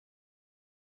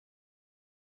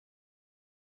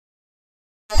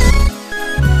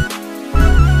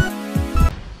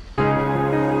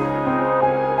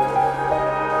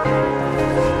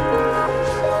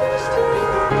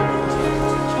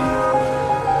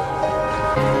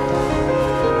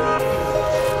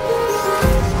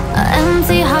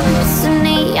Empty hearts and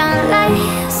neon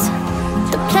lights,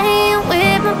 they're playing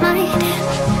with my mind.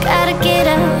 Gotta get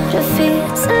out of here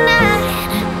tonight.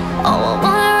 Oh, I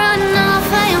wanna run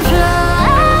off and fly,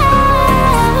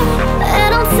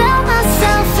 and I'll tell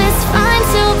myself it's fine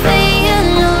to be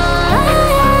alone,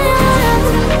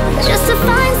 just to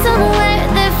find somewhere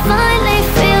that finally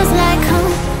feels like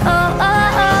home. Oh,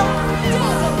 oh, oh.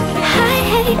 I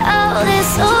hate all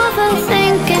this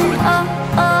overthinking. Oh,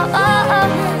 oh, oh, oh.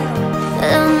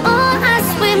 The more I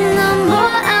swim, the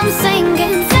more I'm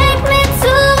sinking. Take me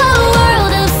to a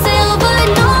world of silver,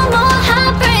 no more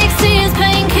heartbreaks, tears,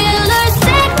 painkillers.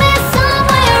 Take me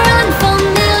somewhere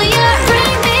unfamiliar,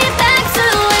 bring me back to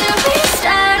where we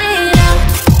started out.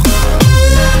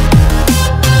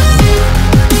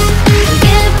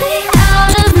 Get me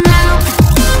out of now,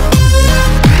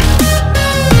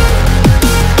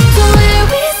 to where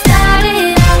we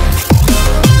started out.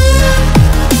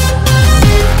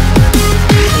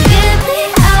 Get me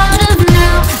out of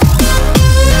now,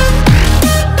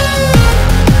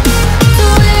 to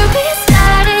where we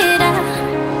started out.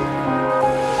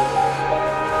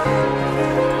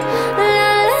 La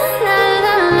la la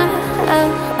la,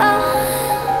 oh, oh.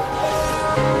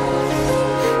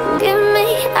 Get me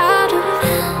out of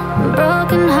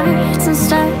broken hearts and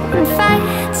starting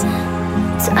fights,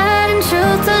 turning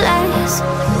truth to lies.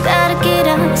 Gotta get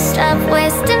up, stop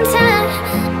wasting time.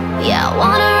 Yeah, I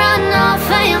wanna run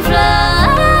off and fly,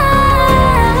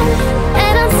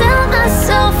 and I'll tell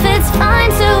myself it's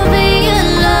fine to be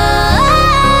alone,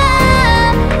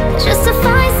 just to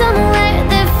find somewhere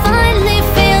that finally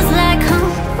feels like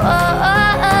home. Oh,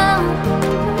 oh, oh.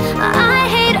 I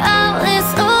hate all this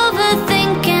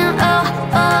overthinking. Oh,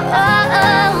 oh, oh,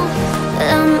 oh.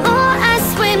 The more I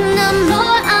swim, the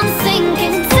more I'm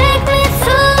sinking. Take me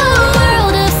to a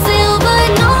world of silver,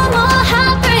 no more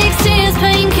heartbreaks, tears,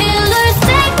 painkillers.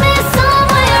 Take me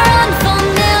somewhere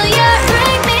unfamiliar,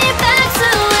 bring me back to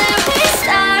where we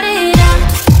started out.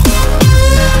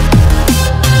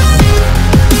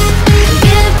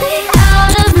 Get me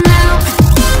out of now,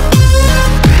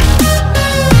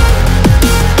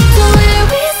 to where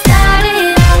we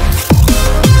started out.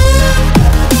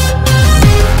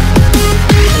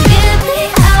 Get me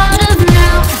out of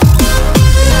now,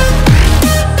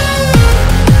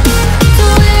 to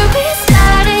where we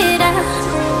started out.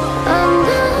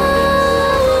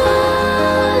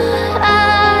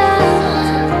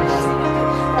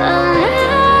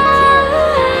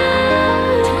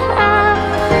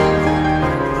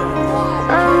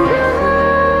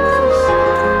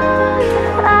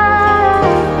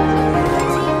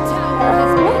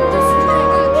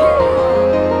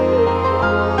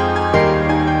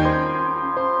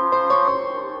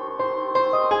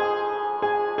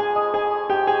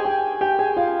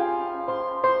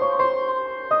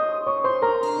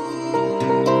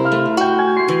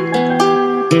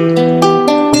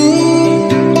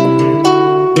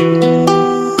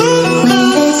 When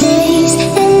the days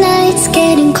and nights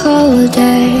getting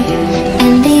colder,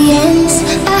 and the ends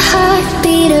a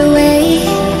heartbeat away,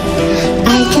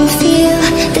 I can feel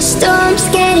the storms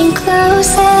getting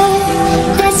closer.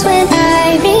 That's when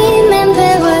I remember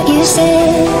what you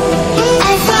said.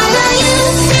 I follow you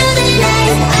through the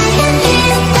night, I am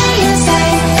here by your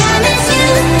side. Promise you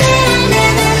that I'll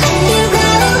never let you go.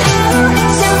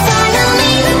 So follow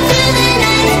me through the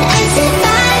night, I see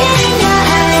fire in your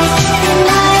eyes, and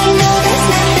I know there's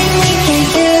nothing we can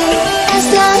do as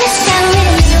long as I'm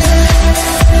with you.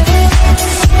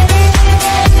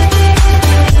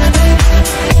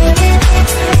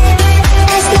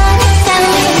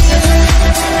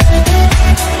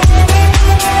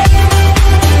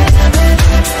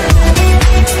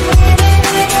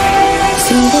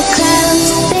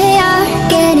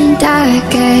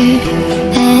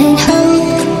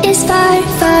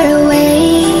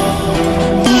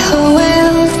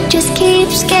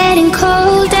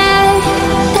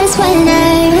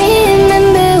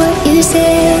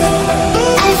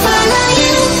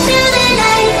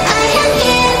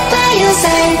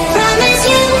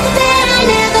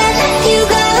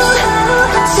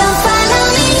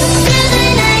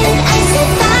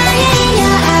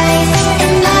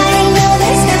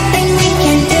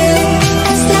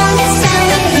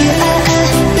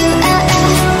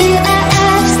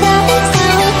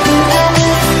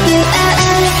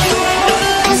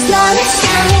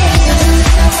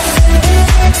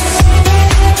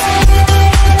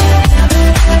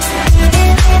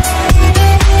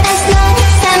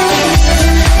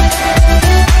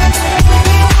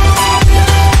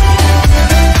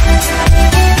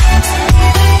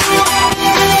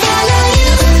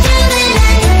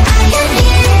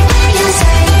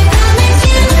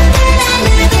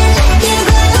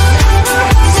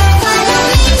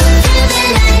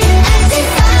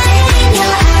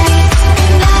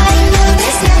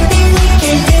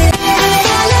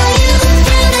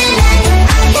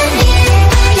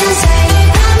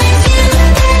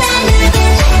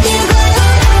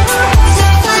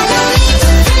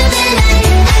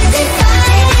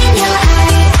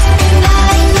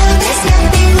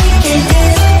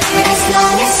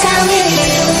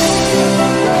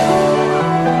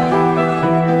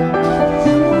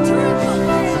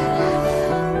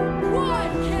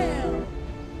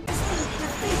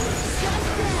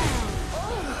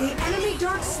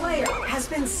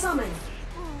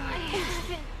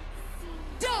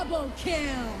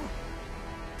 kill!